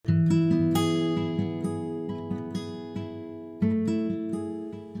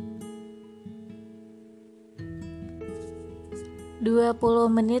20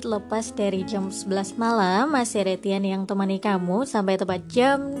 menit lepas dari jam 11 malam, masih ada Tian yang temani kamu sampai tepat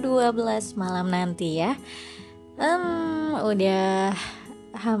jam 12 malam nanti ya. Udah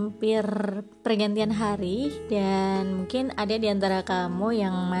hampir pergantian hari dan mungkin ada di antara kamu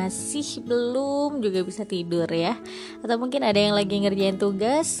yang masih belum juga bisa tidur ya. Atau mungkin ada yang lagi ngerjain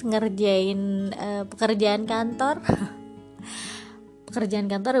tugas, ngerjain pekerjaan kantor.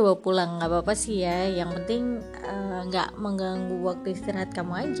 Pekerjaan kantor dibawa pulang, nggak apa-apa sih ya, yang penting nggak mengganggu waktu istirahat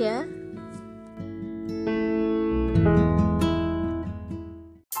kamu aja.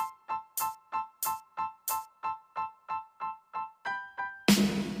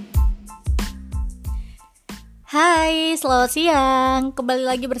 Hai, selamat siang. Kembali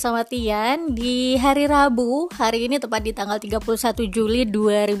lagi bersama Tian di hari Rabu. Hari ini tepat di tanggal 31 Juli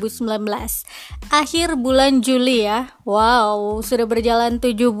 2019. Akhir bulan Juli ya. Wow, sudah berjalan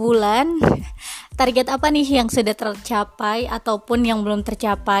 7 bulan. Target apa nih yang sudah tercapai ataupun yang belum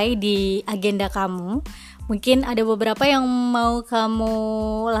tercapai di agenda kamu? Mungkin ada beberapa yang mau kamu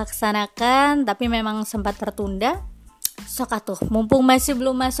laksanakan tapi memang sempat tertunda. Sok atuh, mumpung masih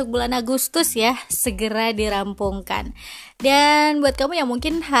belum masuk bulan Agustus ya, segera dirampungkan. Dan buat kamu yang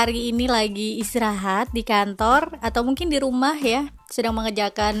mungkin hari ini lagi istirahat di kantor atau mungkin di rumah ya, sedang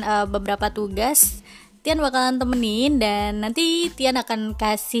mengerjakan beberapa tugas, Tian bakalan temenin dan nanti Tian akan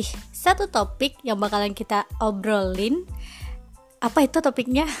kasih satu topik yang bakalan kita obrolin. Apa itu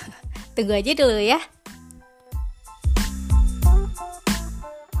topiknya? Tunggu aja dulu ya.